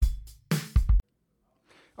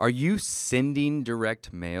Are you sending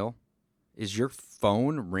direct mail? Is your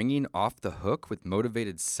phone ringing off the hook with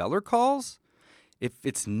motivated seller calls? If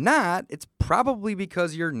it's not, it's probably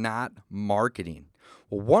because you're not marketing.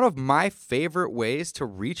 Well, one of my favorite ways to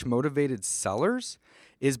reach motivated sellers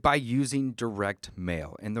is by using direct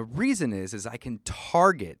mail. And the reason is I can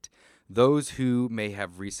target those who may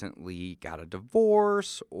have recently got a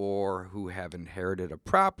divorce or who have inherited a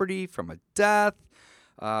property from a death,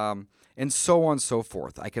 and so on and so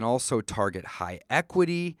forth. I can also target high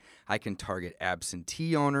equity. I can target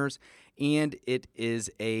absentee owners. And it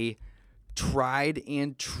is a tried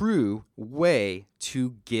and true way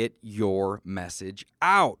to get your message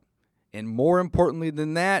out. And more importantly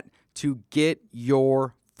than that, to get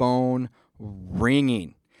your phone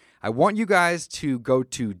ringing. I want you guys to go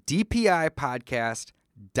to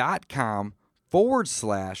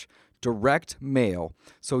dpipodcast.com/direct mail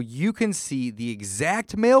so you can see the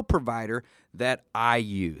exact mail provider that I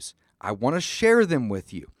use. I want to share them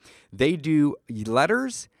with you. They do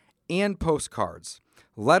letters and postcards.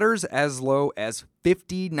 Letters as low as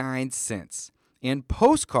 59 cents and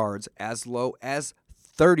postcards as low as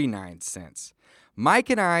 39 cents. Mike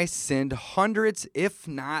and I send hundreds, if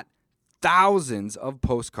not thousands, of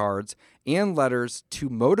postcards and letters to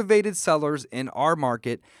motivated sellers in our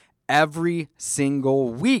market every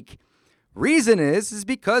single week. Reason is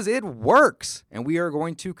because it works, and we are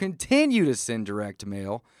going to continue to send direct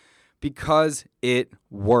mail because it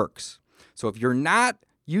works. So if you're not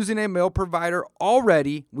using a mail provider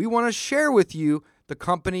already, we want to share with you the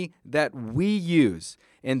company that we use,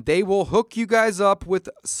 and they will hook you guys up with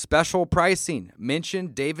special pricing.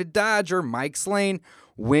 Mention David Dodge or Mike Slane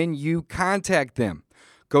when you contact them.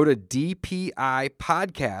 Go to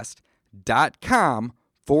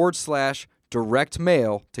dpipodcast.com/direct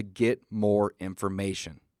mail to get more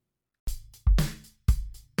information.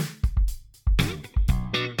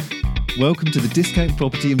 Welcome to the Discount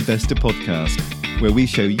Property Investor Podcast, where we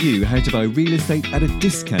show you how to buy real estate at a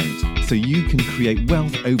discount so you can create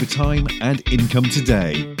wealth over time and income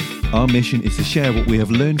today. Our mission is to share what we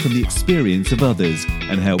have learned from the experience of others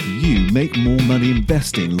and help you make more money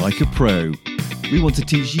investing like a pro. We want to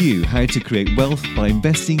teach you how to create wealth by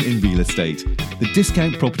investing in real estate, the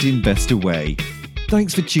Discount Property Investor way.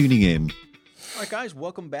 Thanks for tuning in. All right, guys,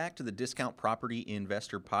 welcome back to the Discount Property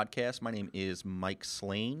Investor Podcast. My name is Mike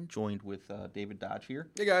Slane, joined with David Dodge here.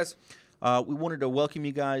 Hey, guys. We wanted to welcome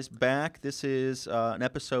you guys back. This is an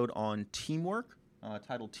episode on teamwork,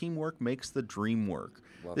 titled Teamwork Makes the Dream Work.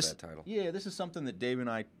 Love that title. Yeah, this is something that Dave and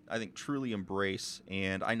I think, truly embrace,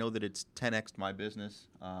 and I know that it's 10x'd my business,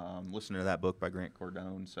 listening to that book by Grant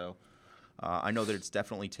Cardone. So I know that it's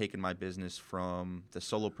definitely taken my business from the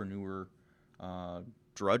solopreneur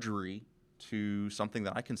drudgery to something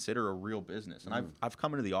that I consider a real business. And I've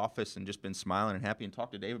come into the office and just been smiling and happy and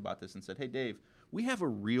talked to Dave about this and said, hey, Dave, we have a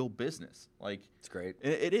real business. Like, it's great.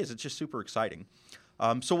 It is. It's just super exciting.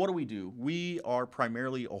 So what do? We are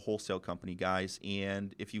primarily a wholesale company, guys.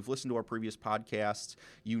 And if you've listened to our previous podcasts,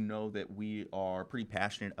 you know that we are pretty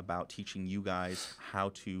passionate about teaching you guys how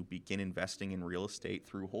to begin investing in real estate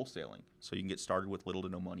through wholesaling. So you can get started with little to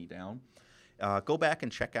no money down. Go back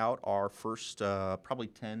and check out our first probably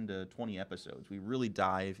 10 to 20 episodes. We really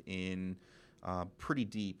dive in pretty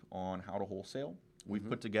deep on how to wholesale. We've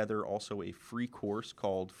put together also a free course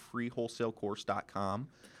called freewholesalecourse.com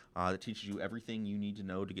that teaches you everything you need to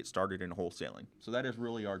know to get started in wholesaling. So that is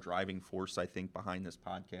really our driving force, I think, behind this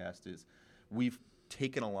podcast is we've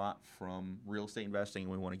taken a lot from real estate investing,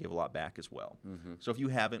 and we want to give a lot back as well. So if you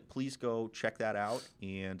haven't, please go check that out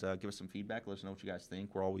and give us some feedback. Let us know what you guys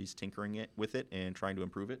think. We're always tinkering with it and trying to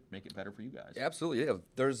improve it, make it better for you guys. Absolutely, yeah.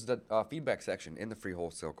 There's the feedback section in the free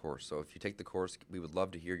wholesale course. So if you take the course, we would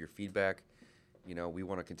love to hear your feedback. You know, we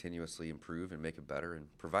want to continuously improve and make it better and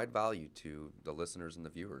provide value to the listeners and the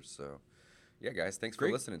viewers. So, yeah, guys, thanks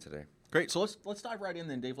for listening today. Great. So let's dive right in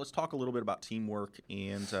then, Dave. Let's talk a little bit about teamwork,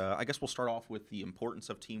 and I guess we'll start off with the importance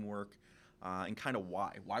of teamwork and kind of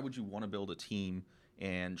why. Why would you want to build a team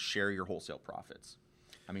and share your wholesale profits?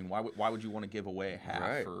 I mean, why would you want to give away half?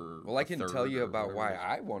 Right. Or well, I can tell you about why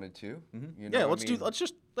I wanted to. You know, yeah, let's talk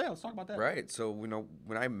about that. Right. So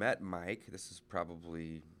when I met Mike, this is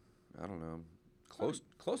probably, I don't know,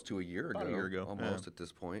 close to a year ago, almost at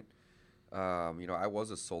this point. I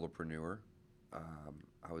was a solopreneur.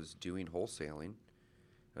 I was doing wholesaling,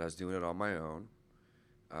 and I was doing it on my own.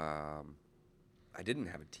 I didn't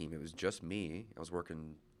have a team. It was just me. I was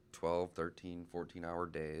working 12, 13, 14-hour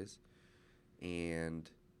days, and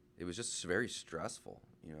it was just very stressful.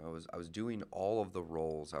 You know, I was doing all of the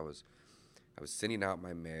roles. I was sending out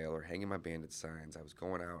my mail or hanging my bandit signs. I was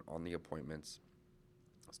going out on the appointments.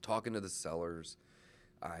 I was talking to the sellers.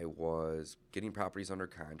 I was getting properties under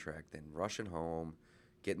contract, then rushing home,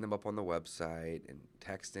 getting them up on the website, and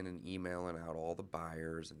texting and emailing out all the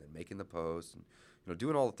buyers, and then making the posts, and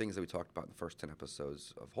doing all the things that we talked about in the first 10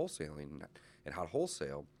 episodes of wholesaling and how to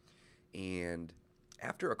wholesale. And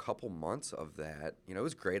after a couple months of that, it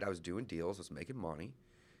was great. I was doing deals, I was making money.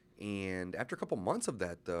 And after a couple months of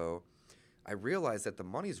that, though, I realized that the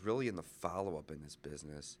money's really in the follow-up in this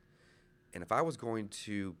business. And if I was going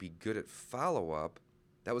to be good at follow-up,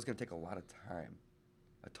 that was going to take a lot of time,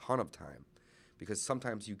 a ton of time, because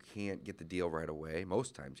sometimes you can't get the deal right away.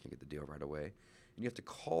 Most times you can't get the deal right away. And you have to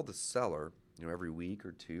call the seller, every week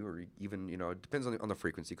or two, or even, it depends on the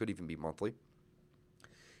frequency. It could even be monthly.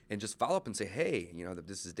 And just follow up and say, hey,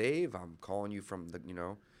 this is Dave. I'm calling you from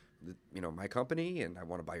my company, and I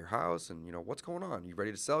want to buy your house. And, what's going on? You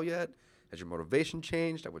ready to sell yet? Has your motivation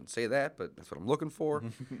changed? I wouldn't say that, but that's what I'm looking for.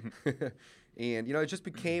 And, it just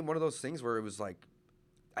became one of those things where it was like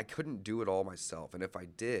I couldn't do it all myself. And if I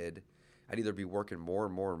did, I'd either be working more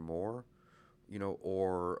and more and more,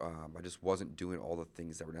 or I just wasn't doing all the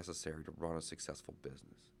things that were necessary to run a successful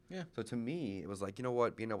business. Yeah. So to me, it was like,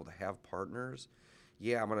 being able to have partners,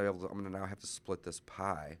 I'm gonna now have to split this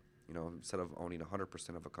pie. Instead of owning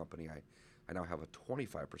 100% of a company, I now have a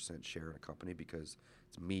 25% share in a company because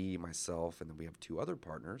it's me, myself, and then we have 2 other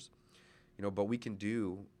partners. But we can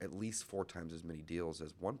do at least 4 times as many deals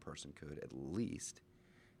as one person could, at least.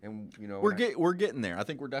 And we're getting there. I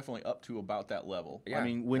think we're definitely up to about that level. Yeah, I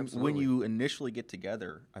mean, when absolutely. you initially get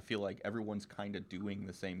together, I feel like everyone's kind of doing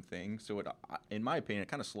the same thing. So in my opinion, it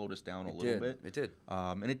kind of slowed us down a little bit. It did.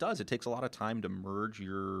 And it does. It takes a lot of time to merge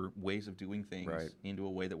your ways of doing things into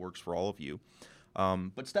a way that works for all of you.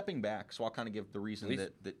 But stepping back, so I'll kind of give the reason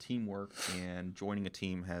that teamwork and joining a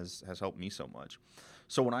team has helped me so much.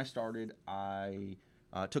 So when I started,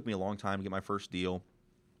 it took me a long time to get my first deal.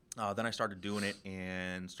 Then I started doing it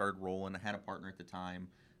and started rolling. I had a partner at the time,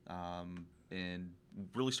 and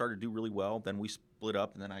really started to do really well. Then we split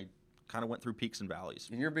up, and then I kind of went through peaks and valleys.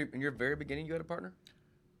 In your very beginning, you had a partner?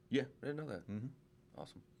 Yeah. I didn't know that. Mm-hmm.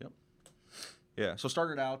 Awesome. Yep. Yeah. So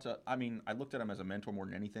started out, I looked at him as a mentor more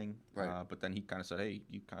than anything. Right. But then he kind of said, hey,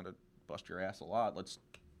 you kind of bust your ass a lot. Let's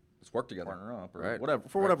work together. Partner up or whatever,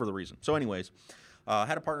 for whatever the reason. So anyways,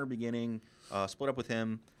 had a partner beginning, split up with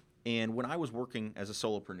him. And when I was working as a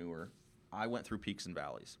solopreneur, I went through peaks and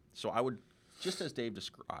valleys. So I would, just as Dave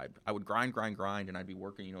described, I would grind, and I'd be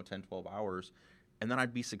working, 10, 12 hours. And then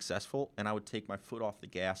I'd be successful, and I would take my foot off the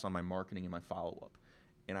gas on my marketing and my follow-up.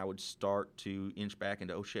 And I would start to inch back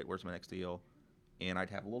into, oh, shit, where's my next deal? And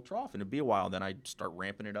I'd have a little trough, and it'd be a while. Then I'd start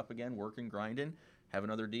ramping it up again, working, grinding, have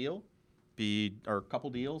another deal, or a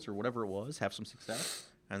couple deals or whatever it was, have some success.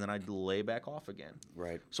 And then I'd lay back off again.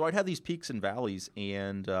 Right. So I'd have these peaks and valleys,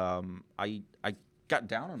 and I got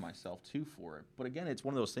down on myself, too, for it. But, again, it's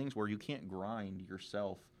one of those things where you can't grind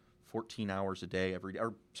yourself 14 hours a day every day.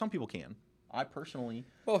 Or some people can. I personally...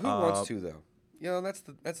 Well, who wants to, though?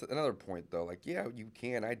 That's another point, though. Like, yeah, you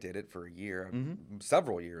can. I did it for a year,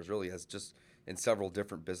 several years, really, as just in several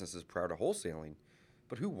different businesses prior to wholesaling.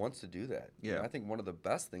 But who wants to do that? Yeah. I think one of the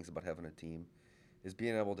best things about having a team is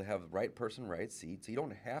being able to have the right person, right seat. So you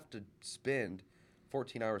don't have to spend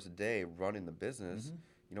 14 hours a day running the business.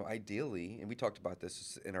 Ideally, and we talked about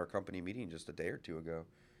this in our company meeting just a day or two ago,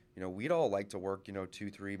 we'd all like to work,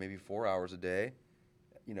 2, 3, maybe 4 hours a day,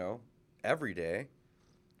 every day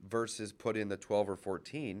versus put in the 12 or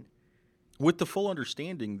 14. With the full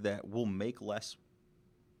understanding that we'll make less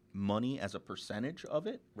money as a percentage of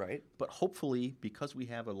it. Right. But hopefully, because we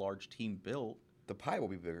have a large team built, the pie will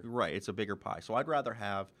be bigger. Right, it's a bigger pie. So I'd rather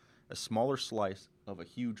have a smaller slice of a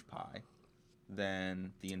huge pie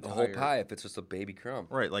than the entire... The whole pie if it's just a baby crumb.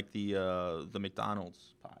 Right, like the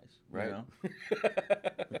McDonald's pies. Right.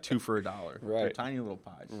 2 for $1. Right. They're tiny little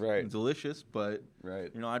pies. Right. Delicious, but right.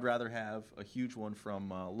 I'd rather have a huge one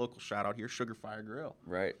from a local shout out here, Sugar Fire Grill.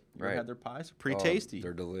 Right. You ever had their pies? Pretty tasty.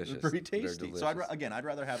 They're delicious. They're pretty tasty. They're delicious. So I'd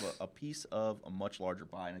rather have a piece of a much larger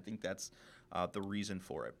pie, and I think that's the reason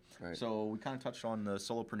for it. Right. So we kind of touched on the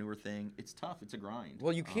solopreneur thing. It's tough. It's a grind.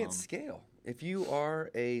 Well, you can't scale. If you are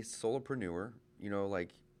a solopreneur,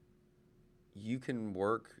 you can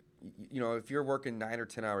work. If you're working 9 or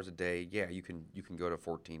 10 hours a day, yeah, you can go to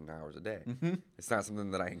 14 hours a day. Mm-hmm. It's not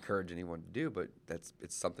something that I encourage anyone to do, but it's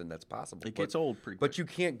something that's possible. It gets old pretty quick. But you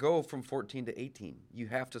can't go from 14 to 18. You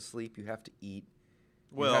have to sleep. You have to eat.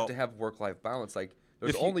 You Well, have to have work-life balance. Like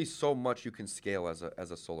there's only so much you can scale as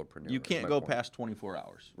a solopreneur. you is can't my go point. past 24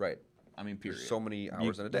 hours. Right. I mean, period. There's so many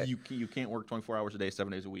hours in a day. You can't work 24 hours a day,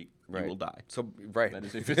 7 days a week. Right. You will die. So right. That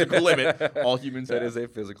is a physical limit. All humans That have. is a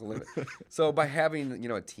physical limit. So by having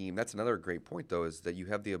a team, that's another great point though, is that you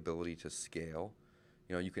have the ability to scale.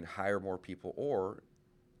 you can hire more people, or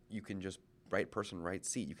you can just right person, right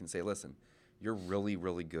seat. You can say, listen, you're really,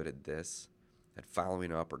 really good at this, at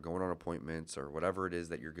following up or going on appointments or whatever it is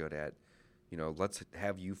that you're good at. Let's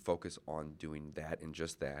have you focus on doing that and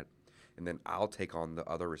just that. And then I'll take on the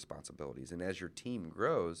other responsibilities. And as your team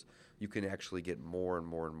grows, you can actually get more and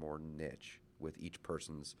more and more niche with each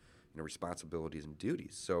person's responsibilities and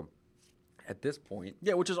duties. So at this point,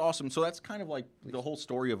 Yeah, which is awesome. So that's kind of like the whole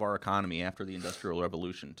story of our economy after the Industrial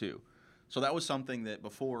Revolution, too. So that was something that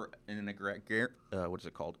before in an agrarian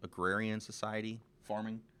society,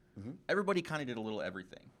 farming, everybody kind of did a little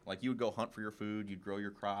everything. Like you would go hunt for your food, you'd grow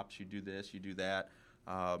your crops, you'd do this, you'd do that.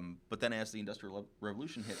 But then as the Industrial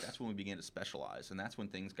Revolution hit, that's when we began to specialize, and that's when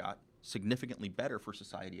things got significantly better for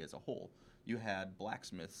society as a whole. You had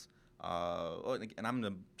blacksmiths, and I'm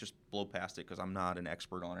going to just blow past it because I'm not an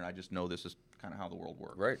expert on it. I just know this is kind of how the world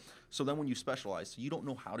works. Right. So then when you specialize, so you don't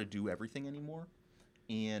know how to do everything anymore,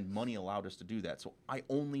 and money allowed us to do that. So I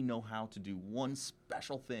only know how to do one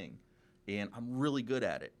special thing, and I'm really good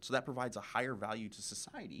at it. So that provides a higher value to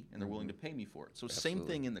society, and they're willing to pay me for it. So same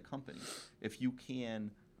Absolutely. thing in the company. If you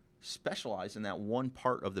can specialize in that one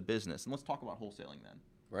part of the business, and let's talk about wholesaling then.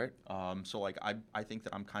 right? So like I think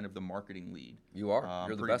that I'm kind of the marketing lead. You are. I'm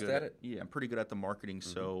You're the pretty best good at it. Yeah, I'm pretty good at the marketing,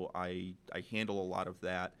 so I handle a lot of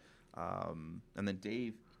that. And then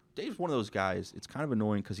Dave's one of those guys. It's kind of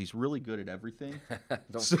annoying because he's really good at everything.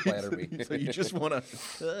 Don't flatter me. So you just want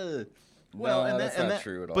to. No, that's not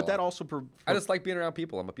true at all. But that also. I just like being around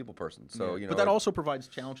people. I'm a people person. So, But that also provides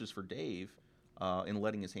challenges for Dave in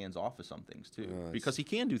letting his hands off of some things too, because he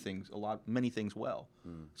can do many things well.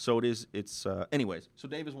 So it's anyways. So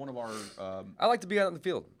Dave is one of our. I like to be out in the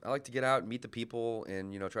field. I like to get out and meet the people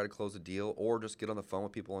and, try to close a deal, or just get on the phone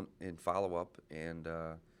with people and follow up and,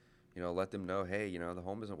 let them know, hey, the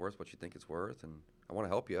home isn't worth what you think it's worth, and I want to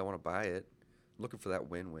help you. I want to buy it. I'm looking for that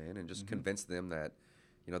win-win, and just convince them that,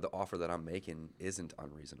 the offer that I'm making isn't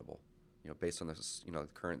unreasonable, based on the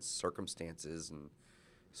current circumstances and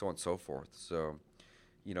so on and so forth. So,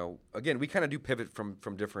 again, we kind of do pivot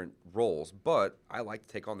from different roles, but I like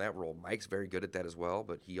to take on that role. Mike's very good at that as well,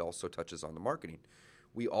 but he also touches on the marketing.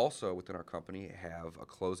 We also, within our company, have a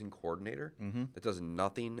closing coordinator that does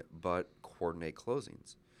nothing but coordinate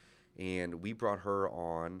closings. And we brought her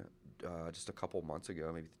on just a couple months ago,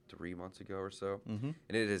 maybe 3 months ago or so, and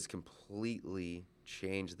it has completely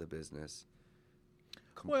changed the business.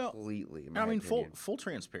 Completely. Well, I mean, full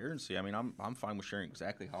transparency. I mean, I'm fine with sharing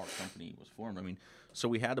exactly how our company was formed. I mean, so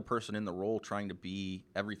we had the person in the role trying to be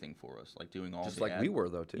everything for us, like doing all just the like we were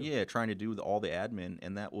though too. Yeah, trying to do all the admin,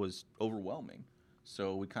 and that was overwhelming.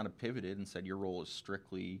 So we kind of pivoted and said, your role is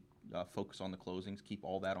strictly focus on the closings, keep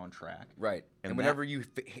all that on track. Right. And whenever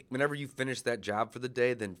you finish that job for the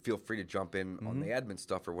day, then feel free to jump in on the admin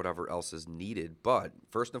stuff or whatever else is needed. But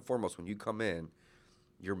first and foremost, when you come in,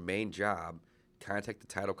 your main job, contact the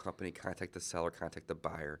title company, contact the seller, contact the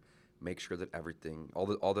buyer. Make sure that everything, all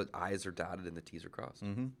the I's are dotted and the T's are crossed.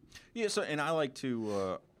 Yeah. So, and I like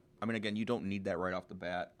to. I mean, again, you don't need that right off the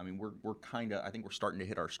bat. I mean, we're kind of. I think we're starting to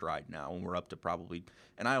hit our stride now, and we're up to probably.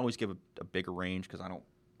 And I always give a bigger range because I don't.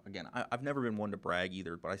 Again, I've never been one to brag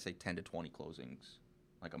either, but I say 10 to 20 closings,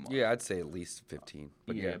 like a month. Yeah, I'd say at least 15.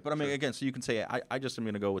 But but I mean, again, so you can say I just am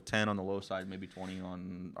going to go with 10 on the low side, maybe 20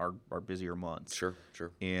 on our busier months. Sure.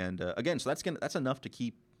 And again, so that's enough to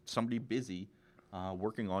keep somebody busy,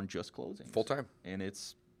 working on just closings Full time. And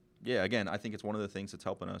it's again, I think it's one of the things that's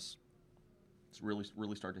helping us. It's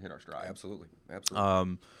really start to hit our stride. Absolutely.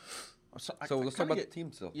 So let's talk about the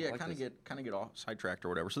team still. Yeah, I like kind of get off sidetracked or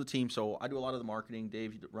whatever. So the team. So I do a lot of the marketing.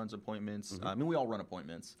 Dave runs appointments. I mean, we all run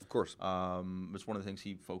appointments. Of course. It's one of the things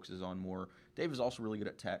he focuses on more. Dave is also really good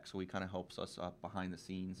at tech, so he kind of helps us behind the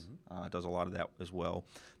scenes. Does a lot of that as well.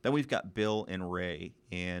 Then we've got Bill and Ray,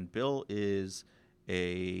 and Bill is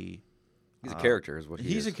He's a character, is what he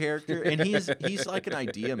is. He's a character, and he's like an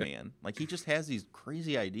idea man. Like he just has these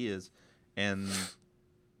crazy ideas, and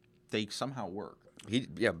they somehow work.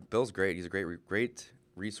 Bill's great. He's a great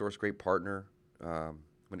resource, great partner.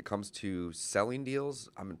 When it comes to selling deals,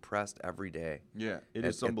 I'm impressed every day. Yeah,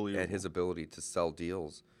 it's unbelievable at his ability to sell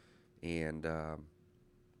deals, and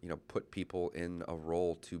put people in a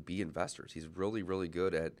role to be investors. He's really, really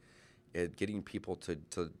good at getting people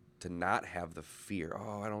to not have the fear.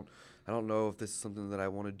 Oh, I don't know if this is something that I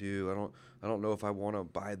want to do. I don't know if I want to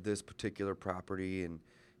buy this particular property. And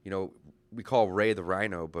we call Ray the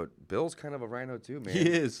rhino, but Bill's kind of a rhino too, man. He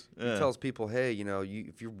is. He tells people, hey,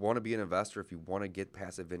 if you want to be an investor, if you want to get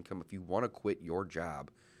passive income, if you want to quit your job,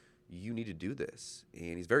 you need to do this.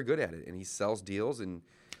 And he's very good at it. And he sells deals. And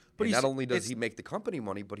But And he's- not only does it's- he make the company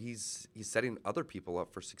money, but he's setting other people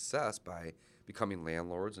up for success by becoming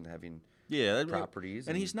landlords and having properties.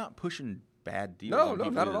 and he's not pushing bad deals. No, on no,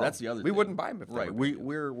 people not at either. all. That's the other We thing. wouldn't buy 'em if they right. were bad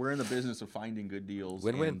deals. We're in the business of finding good deals,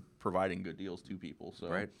 Win-win. and providing good deals to people. So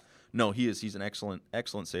Right. No, he's an excellent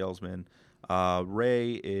salesman.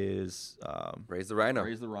 Ray is Raise the rhino.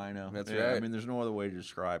 Ray's the Rhino. That's I right. mean, there's no other way to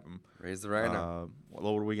describe him. Raise the rhino.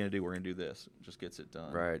 Well, what are we going to do? We're going to do this. Just gets it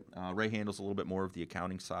done. Right. Ray handles a little bit more of the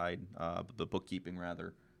accounting side, the bookkeeping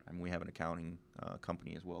rather. I mean, we have an accounting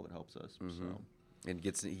company as well that helps us. So. And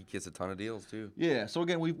he gets a ton of deals too. Yeah. So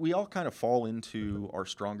again, we all kind of fall into our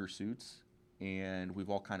stronger suits, and we've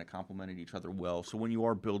all kind of complemented each other well. So when you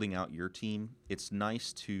are building out your team, it's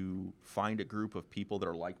nice to find a group of people that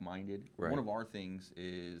are like-minded. Right. One of our things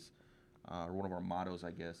is, or one of our mottos,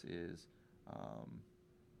 I guess, is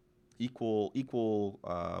equal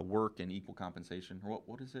work and equal compensation. Or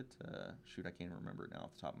what is it? Shoot, I can't even remember it now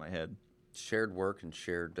off the top of my head. Shared work and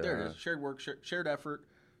shared. There it is. Shared work, shared effort,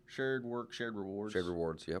 shared work, shared rewards. Shared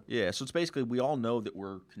rewards. Yep. Yeah. So it's basically we all know that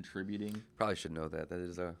we're contributing. Probably should know that. That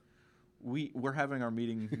is a. We're having our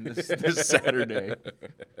meeting this Saturday.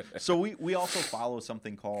 So we also follow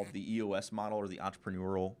something called the EOS model, or the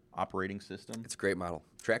Entrepreneurial Operating System. It's a great model.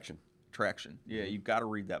 Traction. Traction. Yeah, you've got to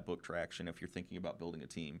read that book, Traction, if you're thinking about building a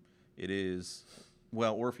team. It is,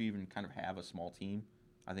 well, or if you even kind of have a small team,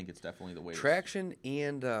 I think it's definitely the way. Traction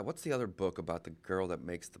and what's the other book about the girl that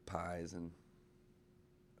makes the pies and.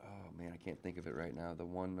 Oh man, I can't think of it right now. The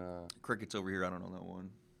one. Cricket's over here. I don't know that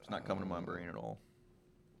one. It's not coming to my brain at all.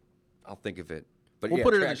 I'll think of it. But We'll yeah,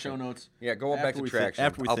 put it in the Traction. show notes. Yeah, go on back after to we thi- Traction.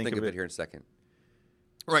 after we I'll think think of of it it. here in a second.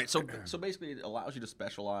 Right. So basically, it allows you to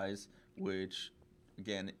specialize, which,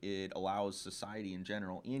 again, it allows society in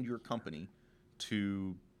general and your company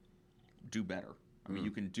to do better. I mean, you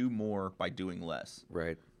can do more by doing less.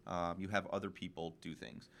 Right. You have other people do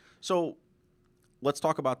things. So let's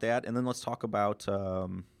talk about that, and then let's talk about,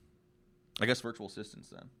 I guess, virtual assistants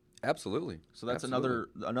then. Absolutely. So that's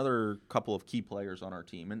Absolutely. another couple of key players on our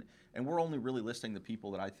team, and we're only really listing the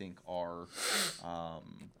people that I think are.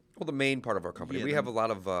 Well, the main part of our company, Yeah, we have a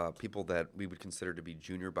lot of people that we would consider to be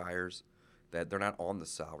junior buyers, that they're not on the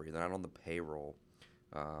salary, they're not on the payroll,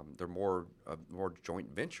 they're more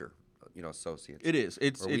joint venture, associates. It is.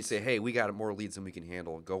 It's. Or we say, hey, we got more leads than we can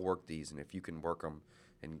handle. Go work these, and if you can work them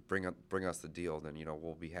and bring us the deal, then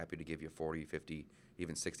we'll be happy to give you 40, 50,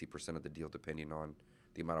 even 60% of the deal, depending on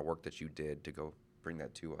the amount of work that you did to go bring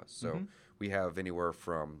that to us. So we have anywhere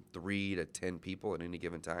from 3 to 10 people at any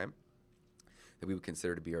given time that we would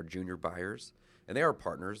consider to be our junior buyers, and they are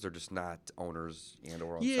partners. They're just not owners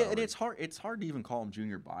or on Yeah, salary. and it's hard to even call them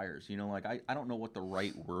junior buyers. I don't know what the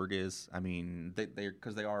right word is. I mean,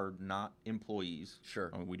 because they are not employees.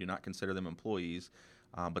 Sure. I mean, we do not consider them employees,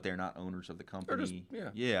 but they're not owners of the company.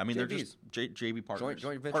 yeah. I mean, they're just JV partners,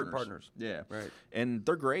 Joint venture partners. Yeah, Right. and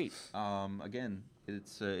they're great. Again,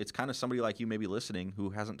 it's kind of somebody like you maybe listening who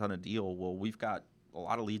hasn't done a deal. Well, we've got a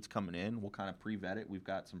lot of leads coming in. We'll kind of pre-vet it. We've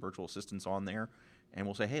got some virtual assistants on there. And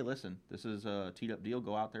we'll say, hey, listen, this is a teed-up deal.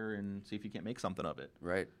 Go out there and see if you can't make something of it.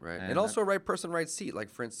 Right. And And also right person, right seat. Like,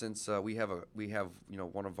 for instance, we have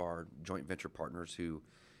one of our joint venture partners who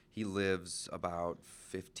he lives about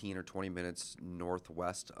 15 or 20 minutes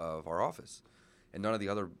northwest of our office. And none of the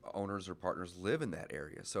other owners or partners live in that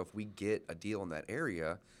area. So if we get a deal in that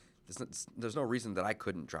area, there's no reason that I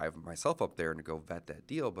couldn't drive myself up there and go vet that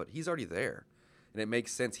deal, but he's already there. And it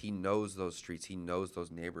makes sense. He knows those streets. He knows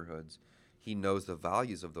those neighborhoods. He knows the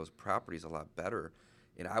values of those properties a lot better.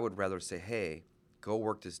 And I would rather say, hey, go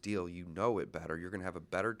work this deal. You know it better. You're going to have a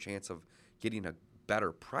better chance of getting a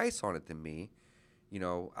better price on it than me.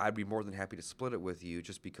 I'd be more than happy to split it with you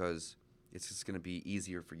just because it's just going to be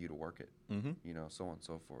easier for you to work it, so on and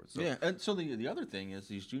so forth. So, Yeah, and so the other thing is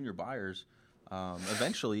these junior buyers,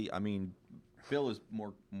 eventually, I mean, Bill is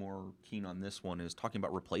more keen on this one, is talking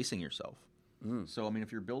about replacing yourself. So, I mean,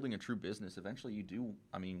 if you're building a true business, eventually you do,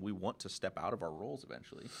 I mean, we want to step out of our roles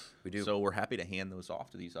eventually. We do. So we're happy to hand those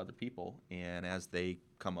off to these other people. And as they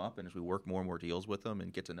come up and as we work more and more deals with them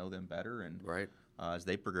and get to know them better and Right. As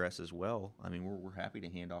they progress as well, I mean, we're happy to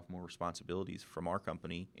hand off more responsibilities from our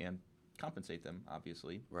company and compensate them,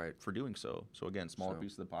 obviously, Right. for doing so. So, again, smaller So-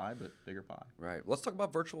 piece of the pie, but bigger pie. Right. Let's talk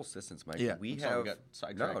about virtual assistants, Mike. Yeah, We I'm sorry, have we got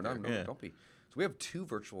sidetracked no, there. Yeah. don't be. So we have 2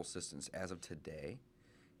 virtual assistants as of today,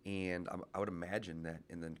 and I would imagine that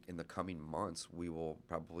in the coming months we will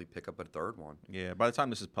probably pick up a 3rd one. Yeah, by the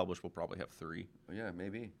time this is published, we'll probably have 3. Yeah,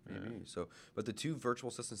 maybe. So, but the 2 virtual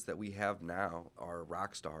assistants that we have now are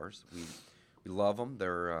rock stars. We love them.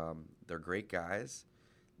 They're great guys.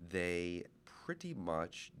 They pretty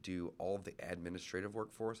much do all of the administrative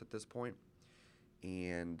work for us at this point.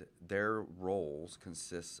 and their roles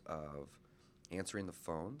consist of answering the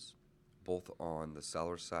phones, both on the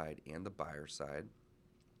seller side and the buyer side.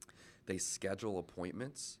 They schedule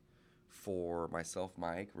appointments for myself,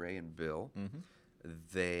 Mike, Ray, and Bill.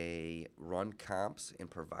 They run comps and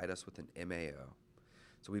provide us with an MAO.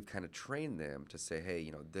 So we've kind of trained them to say,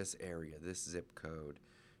 hey, this area, this zip code,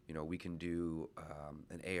 we can do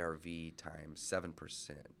an ARV times 7%,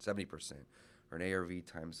 70%, or an ARV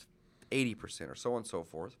times 80%, or so on and so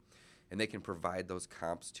forth. And they can provide those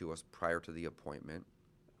comps to us prior to the appointment.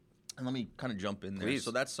 And let me kind of jump in there. Please.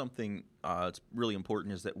 So that's something that's really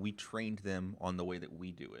important, is that we trained them on the way that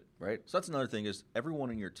we do it. Right. So that's another thing, is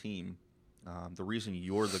everyone in your team, the reason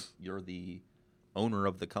you're the owner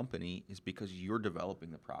of the company is because you're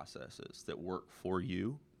developing the processes that work for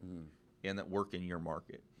you and that work in your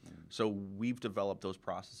market. So we've developed those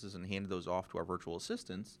processes and handed those off to our virtual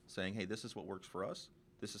assistants, saying, hey, this is what works for us.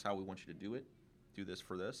 This is how we want you to do it. Do this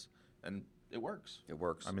for this. And it works. It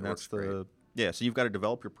works. I mean, It that's works great. Yeah, so you've got to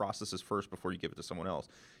develop your processes first before you give it to someone else.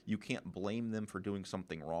 You can't blame them for doing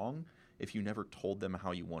something wrong if you never told them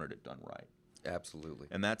how you wanted it done right. Absolutely.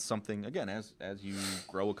 And that's something, again, as you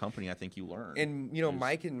grow a company, I think you learn. And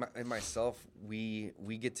Mike and myself, we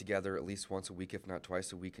get together at least once a week, if not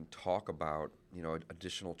twice a week, and talk about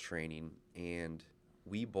additional training. And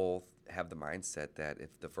we both have the mindset that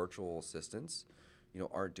if the virtual assistants,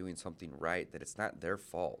 aren't doing something right, that it's not their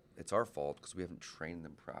fault. It's our fault because we haven't trained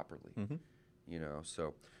them properly.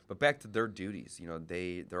 So, but back to their duties.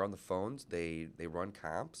 They're on the phones. They run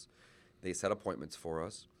comps. They set appointments for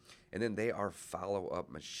us. And then they are follow-up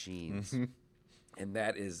machines. And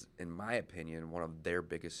that is, in my opinion, one of their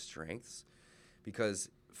biggest strengths, because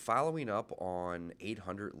following up on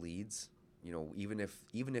 800 leads, even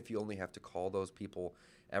if you only have to call those people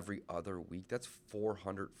every other week, that's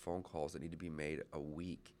 400 phone calls that need to be made a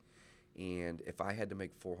week. And if I had to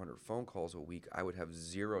make 400 phone calls a week, I would have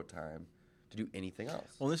zero time to do anything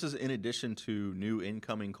else. Well, this is in addition to new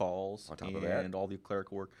incoming calls On top of that. and all the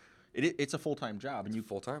clerical work. It's a full-time job. And you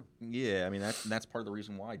Full-time. Yeah, I mean, that's part of the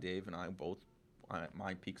reason why Dave and I both,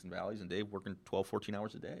 my peaks and valleys, and Dave working 12, 14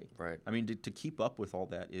 hours a day. Right. I mean, to keep up with all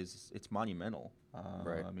that it's monumental.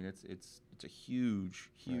 Right. I mean, it's a huge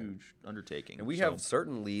undertaking. And we have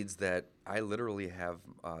certain leads that I literally have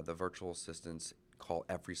the virtual assistants call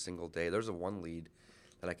every single day. There's a one lead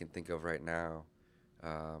that I can think of right now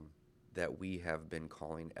that we have been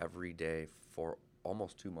calling every day for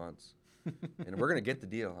almost 2 months. And we're gonna get the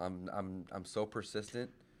deal. I'm so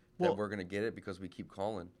persistent that we're gonna get it because we keep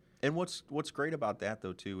calling. And what's great about that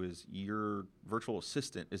though too is your virtual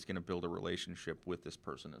assistant is going to build a relationship with this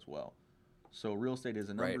person as well. So real estate is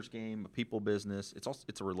a numbers game, a people business.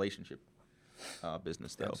 It's a relationship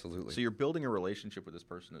business though. Absolutely. So you're building a relationship with this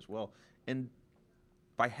person as well, and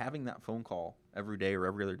by having that phone call every day or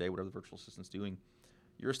every other day, whatever the virtual assistant's doing,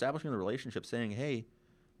 you're establishing the relationship, saying, hey,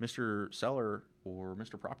 Mr. Seller or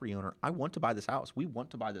Mr. Property Owner, I want to buy this house. We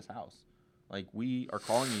want to buy this house. Like, we are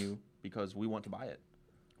calling you because we want to buy it.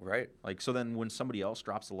 Right. Like, so then when somebody else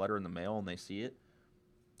drops a letter in the mail and they see it,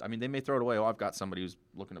 I mean, they may throw it away. Oh, I've got somebody who's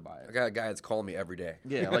looking to buy I it. got a guy that's calling me every day.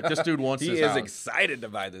 Yeah, like this dude wants He this is house. excited to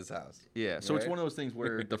buy this house. Yeah, so it's Right? one of those things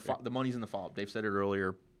where the money's in the follow-up. Dave said it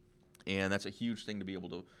earlier, and that's a huge thing to be able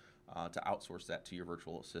to outsource that to your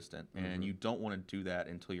virtual assistant. And you don't want to do that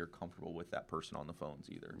until you're comfortable with that person on the phones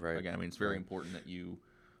either. Right. Again, I mean, it's very important that you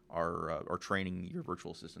are training your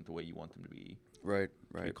virtual assistant the way you want them to be Right.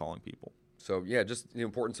 calling people. So yeah, just the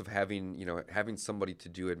importance of having somebody to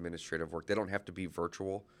do administrative work. They don't have to be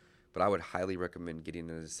virtual, but I would highly recommend getting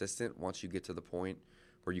an assistant once you get to the point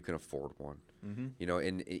where you can afford one.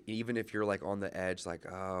 And even if you're like on the edge,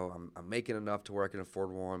 like, oh, I'm making enough to where I can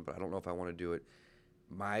afford one, but I don't know if I want to do it.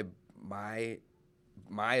 My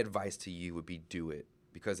advice to you would be do it,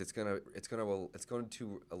 because it's going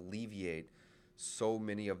to alleviate so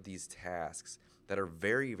many of these tasks that are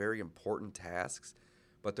very, very important tasks,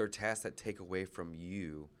 but they're tasks that take away from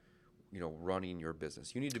you running your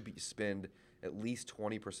business. You need to spend at least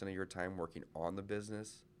 20% of your time working on the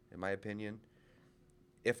business, in my opinion,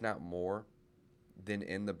 if not more, than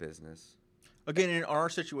in the business. Again, in our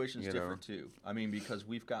situation, it's different too. I mean, because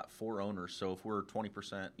we've got 4 owners, so if we're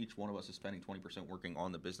 20%, each one of us is spending 20% working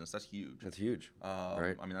on the business. That's huge. That's huge.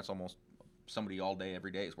 Right. I mean, that's almost somebody all day,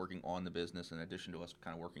 every day is working on the business in addition to us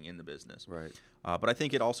kind of working in the business. Right. But I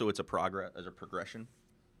think it's a progression.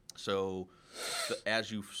 So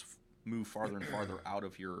as you move farther and farther out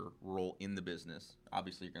of your role in the business,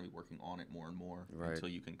 obviously you're going to be working on it more and more until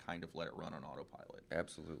you can kind of let it run on autopilot.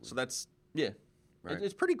 Absolutely. So that's, yeah. Right.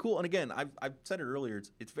 It's pretty cool. And again, I've said it earlier.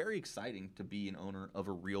 It's very exciting to be an owner of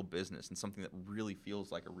a real business and something that really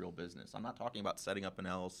feels like a real business. I'm not talking about setting up an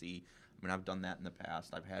LLC. I mean, I've done that in the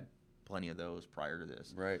past. I've had plenty of those prior to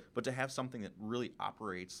this. Right. But to have something that really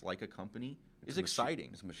operates like a company is a exciting.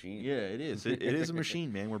 It's a machine. Yeah, it is. It is a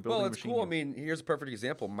machine, man. We're building Well, a it's machine. cool. I here. mean, here's a perfect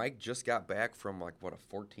example. Mike just got back from like what,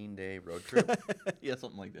 a 14-day road trip, Yeah,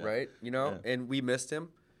 something like that. right? You know, Yeah. and we missed him,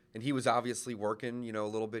 and he was obviously working, you know, a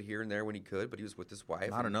little bit here and there when he could, but he was with his wife.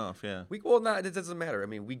 Not and enough, yeah. It doesn't matter. I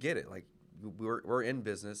mean, we get it. Like we're in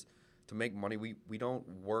business to make money. We don't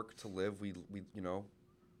work to live. We you know,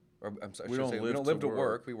 or I'm sorry, We I should don't say, we live don't to live to work.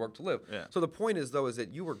 work. We work to live. Yeah. So the point is though is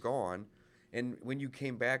that you were gone, and when you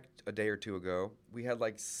came back a day or two ago, we had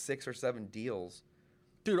like 6 or 7 deals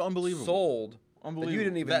Dude, unbelievable. sold that Unbelievable. you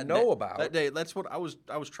didn't even That know day- about. That day, that's what I was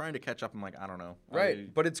trying to catch up. I'm like, I don't know.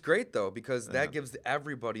 Right. But it's great though because Yeah. that gives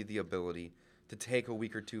everybody the ability to take a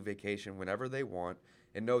week or two vacation whenever they want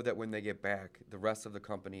and know that when they get back, the rest of the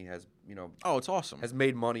company has, you know, Oh, it's awesome. has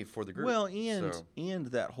made money for the group. Well, and So- and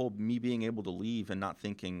that whole me being able to leave and not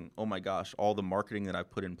thinking, oh my gosh, all the marketing that I've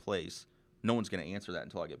put in place, no one's going to answer that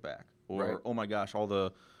until I get back. Or Right. oh my gosh, all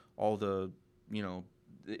the you know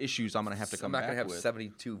the issues I'm going to have to come I'm not back gonna have with.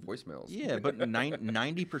 72 voicemails. Yeah, but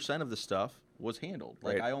 90% of the stuff was handled.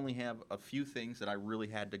 Like Right. I only have a few things that I really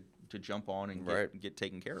had to jump on and Right. get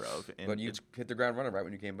taken care of. And But you it's hit the ground running right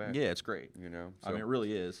when you came back. yeah, it's great. You know. I mean, it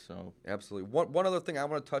really is. So Absolutely. One other thing I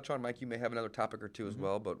want to touch on, Mike, you may have another topic or two Mm-hmm. as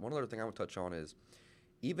well, but one other thing I want to touch on is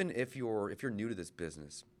even if you're new to this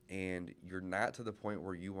business and you're not to the point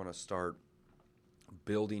where you want to start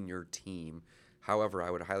building your team, however, I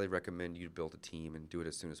would highly recommend you build a team and do it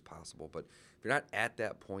as soon as possible. But if you're not at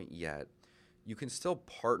that point yet, you can still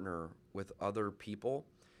partner with other people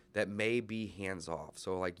that may be hands off.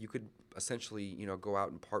 So like you could essentially, you know, go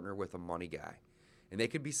out and partner with a money guy. And they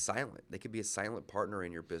could be silent. They could be a silent partner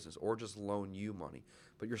in your business or just loan you money.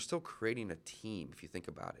 But you're still creating a team if you think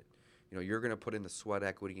about it. You know, you're going to put in the sweat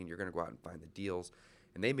equity and you're going to go out and find the deals.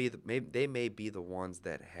 And they may be the ones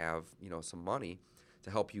that have, you know, some money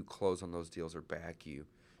to help you close on those deals or back you,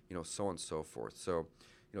 you know, so on and so forth. So,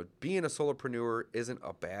 you know, being a solopreneur isn't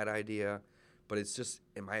a bad idea, but it's just,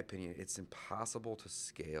 in my opinion, it's impossible to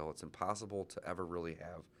scale. It's impossible to ever really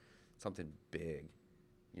have something big,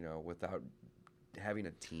 you know, without having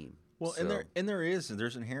a team. well, So-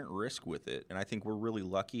 there's inherent risk with it, and I think we're really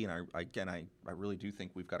lucky. And I really do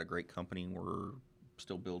think we've got a great company, and we're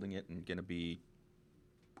still building it, and going to be.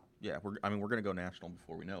 Yeah, we're going to go national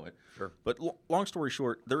before we know it. Sure. But long story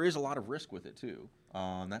short, there is a lot of risk with it too.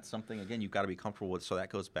 That's something again you've got to be comfortable with. So that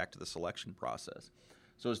goes back to the selection process.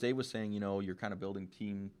 So as Dave was saying, you know, you're kind of building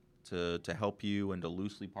team to help you and to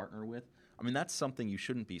loosely partner with. I mean, that's something you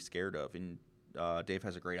shouldn't be scared of. And Dave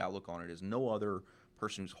has a great outlook on it. Is no other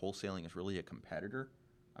person who's wholesaling is really a competitor.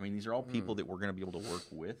 I mean, these are all people that we're going to be able to work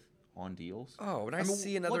with on deals. Oh, when I, mean,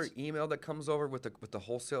 see another what's- email that comes over with the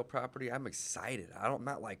wholesale property, I'm excited. I'm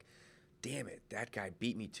not like, damn it, that guy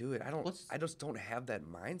beat me to it. I just don't have that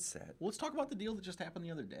mindset. Well, let's talk about the deal that just happened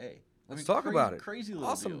the other day. Let's talk about it. Crazy little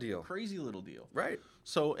Awesome deal. Crazy little deal. Right.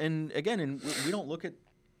 So, and again, we don't look at.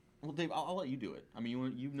 Well, Dave, I'll let you do it. I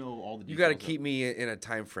mean, you know all the details. You got to of it. keep me in a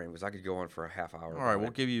time frame because I could go on for a half hour. All right, about we'll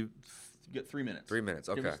it. give you get 3 minutes. 3 minutes.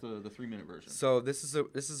 Give Okay. us the 3-minute version. So this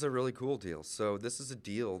is a really cool deal. So this is a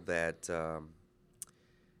deal that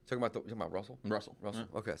talking about Russell. Russell. Russell.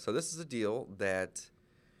 Yeah. Okay, so this is a deal that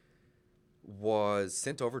was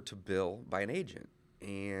sent over to Bill by an agent,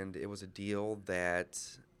 and it was a deal that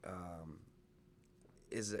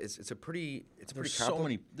it's a pretty There's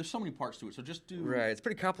compli- so many parts to it. So just do right. It's a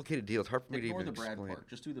pretty complicated deal. It's hard for me to Ignore even the Brad explain. part.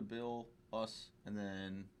 Just do the Bill, us, and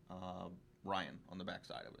then Ryan on the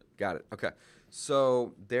backside of it. Got it. Okay.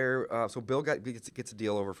 So Bill gets a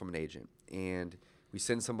deal over from an agent, and we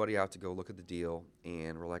send somebody out to go look at the deal,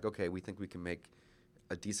 and we're like, okay, we think we can make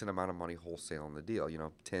a decent amount of money wholesale on the deal. You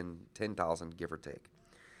know, 10,000 give or take.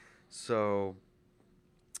 So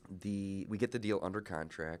we get the deal under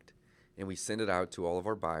contract, and we send it out to all of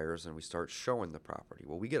our buyers, and we start showing the property.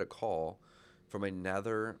 Well, we get a call from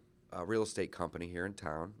another real estate company here in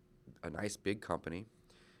town, a nice big company,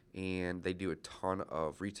 and they do a ton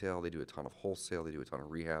of retail, they do a ton of wholesale, they do a ton of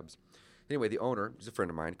rehabs. Anyway, the owner, who's a friend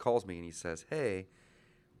of mine, calls me and he says, hey,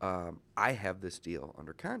 I have this deal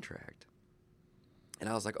under contract. And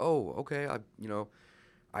I was like, oh, okay,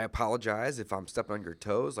 I apologize if I'm stepping on your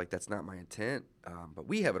toes. Like, that's not my intent. But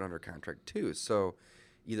we have it under contract too. So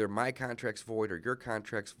either my contract's void or your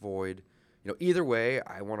contract's void. You know, either way,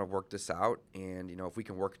 I want to work this out. And, you know, if we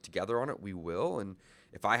can work together on it, we will. And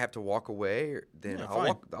if I have to walk away, then Yeah, I'll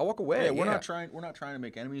fine. walk away. Yeah, we're not trying to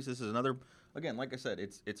make enemies. This is another. Again, like I said,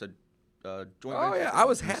 it's a joint Oh venture yeah, thing I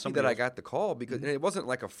was with happy somebody that I else. got the call because and it wasn't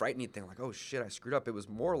like a frightening thing, like oh shit, I screwed up. It was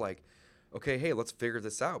more like, okay, hey, let's figure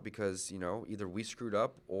this out because either we screwed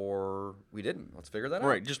up or we didn't. Let's figure that out.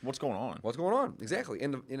 Right, just what's going on. What's going on? Exactly.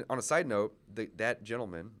 And on a side note, that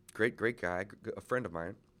gentleman, great guy, a friend of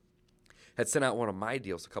mine, had sent out one of my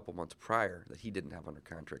deals a couple months prior that he didn't have under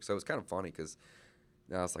contract. So it was kind of funny because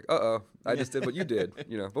now I was like, I just did what you did,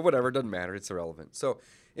 But whatever, it doesn't matter. It's irrelevant. So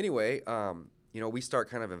anyway, we start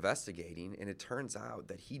kind of investigating, and it turns out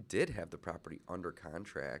that he did have the property under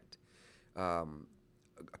contract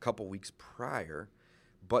a couple weeks prior,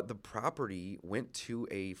 but the property went to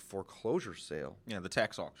a foreclosure sale. Yeah, the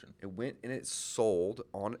tax auction. It went and it sold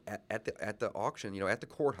at the auction, at the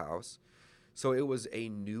courthouse. So it was a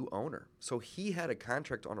new owner. So he had a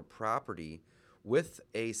contract on a property with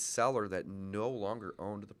a seller that no longer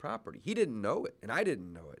owned the property. He didn't know it, and I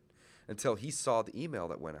didn't know it until he saw the email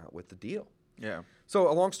that went out with the deal. Yeah. So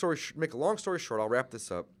make a long story short, I'll wrap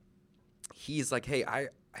this up. He's like, hey, I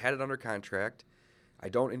had it under contract. I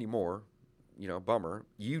don't anymore. Bummer.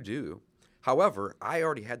 You do. However, I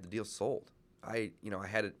already had the deal sold. I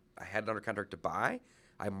had it under contract to buy.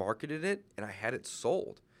 I marketed it, and I had it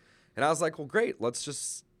sold. And I was like, well, great. Let's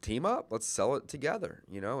just team up. Let's sell it together,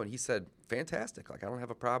 And he said, fantastic. Like, I don't have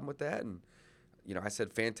a problem with that. And, I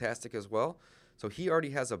said, fantastic as well. So he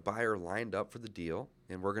already has a buyer lined up for the deal,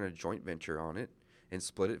 and we're going to joint venture on it and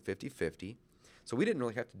split it 50-50. So we didn't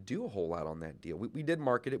really have to do a whole lot on that deal. We did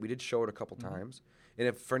market it. We did show it a couple times. And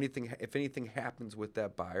if anything happens with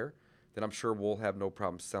that buyer, then I'm sure we'll have no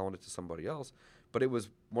problem selling it to somebody else. But it was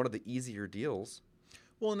one of the easier deals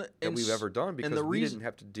that we've ever done because we didn't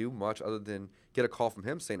have to do much other than get a call from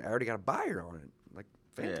him saying, I already got a buyer on it. Like,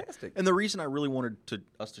 fantastic. Yeah. And the reason I really wanted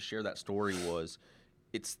us to share that story was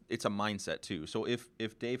it's a mindset too. So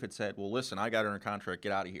if Dave had said, well, listen, I got it under contract,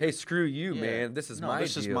 get out of here. Hey, screw you, man. This is my deal.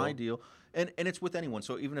 This is my deal. And it's with anyone.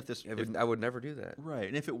 So even if this... I would never do that. Right.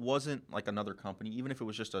 And if it wasn't like another company, even if it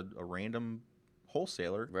was just a random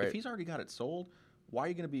wholesaler, if he's already got it sold, why are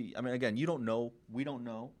you going to be... I mean, again, you don't know. We don't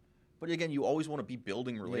know. But again, you always want to be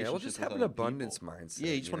building relationships. Yeah, well, just have an abundance mindset.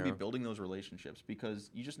 Yeah, you just want to be building those relationships because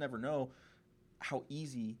you just never know how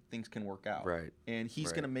easy things can work out. Right. And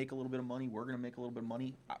he's going to make a little bit of money. We're going to make a little bit of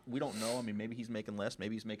money. We don't know. I mean, maybe he's making less.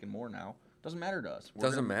 Maybe he's making more now. Doesn't matter to us.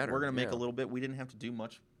 Doesn't matter. We're going to make a little bit. We didn't have to do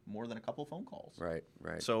much more than a couple of phone calls. Right.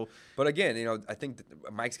 So, but again, I think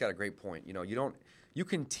that Mike's got a great point. You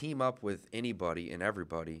can team up with anybody and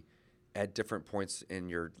everybody at different points in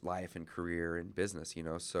your life and career and business,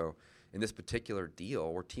 So in this particular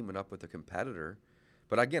deal, we're teaming up with a competitor.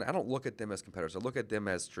 But again, I don't look at them as competitors. I look at them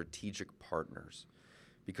as strategic partners.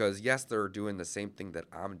 Because, yes, they're doing the same thing that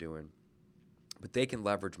I'm doing, but they can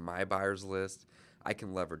leverage my buyers list. I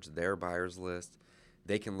can leverage their buyers list.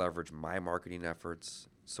 They can leverage my marketing efforts,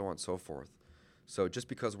 so on and so forth. So just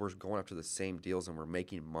because we're going after the same deals and we're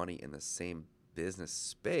making money in the same business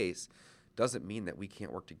space doesn't mean that we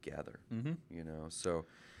can't work together. So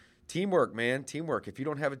teamwork, man, teamwork. If you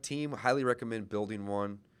don't have a team, highly recommend building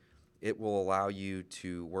one. It will allow you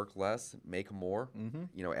to work less, make more,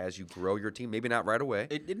 as you grow your team. Maybe not right away.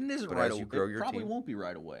 It isn't but right as away. you grow It your probably team. won't be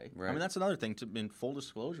right away. Right. I mean, that's another thing. In full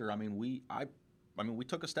disclosure, I mean, we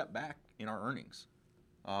took a step back in our earnings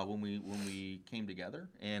when we came together,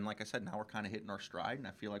 and like I said, now we're kind of hitting our stride, and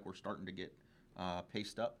I feel like we're starting to get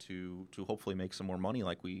paced up to hopefully make some more money,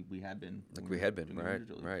 like we had been.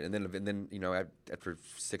 Right. And then after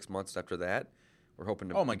 6 months after that, we're hoping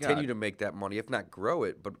to continue to make that money, if not grow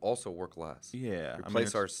it, but also work less. Yeah,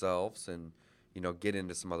 replace ourselves and get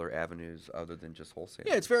into some other avenues other than just wholesale.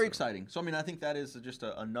 Yeah, it's very exciting. So I mean, I think that is just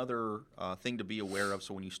another thing to be aware of.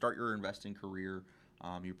 So when you start your investing career,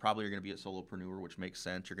 you probably are going to be a solopreneur, which makes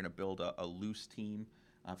sense. You're going to build a loose team.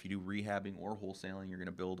 If you do rehabbing or wholesaling, you're going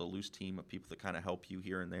to build a loose team of people that kind of help you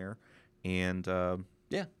here and there. And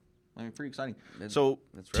yeah, I mean, pretty exciting. So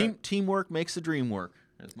teamwork makes the dream work.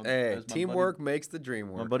 Teamwork makes the dream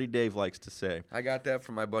work. My buddy Dave likes to say. I got that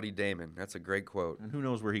from my buddy Damon. That's a great quote. And who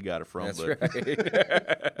knows where he got it from. That's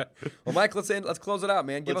right. Well, Mike, let's close it out,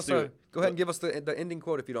 man. Go ahead and give us the ending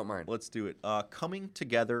quote if you don't mind. Let's do it. Coming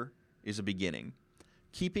together is a beginning.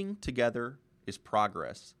 Keeping together is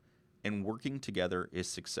progress. And working together is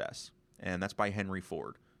success. And that's by Henry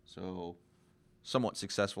Ford. So, somewhat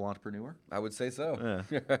successful entrepreneur. I would say so.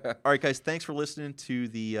 Yeah. All right, guys, thanks for listening to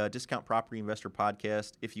the Discount Property Investor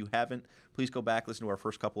Podcast. If you haven't, please go back, listen to our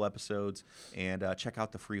first couple episodes, and check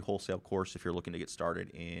out the free wholesale course if you're looking to get started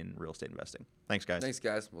in real estate investing. Thanks, guys. Thanks,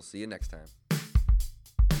 guys. We'll see you next time.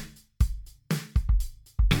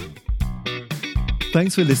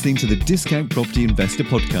 Thanks for listening to the Discount Property Investor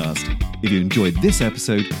Podcast. If you enjoyed this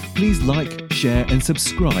episode, please like, share, and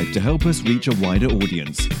subscribe to help us reach a wider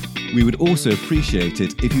audience. We would also appreciate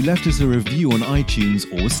it if you left us a review on iTunes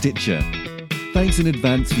or Stitcher. Thanks in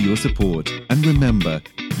advance for your support, and remember,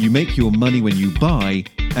 you make your money when you buy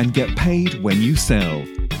and get paid when you sell.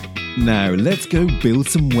 Now let's go build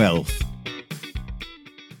some wealth.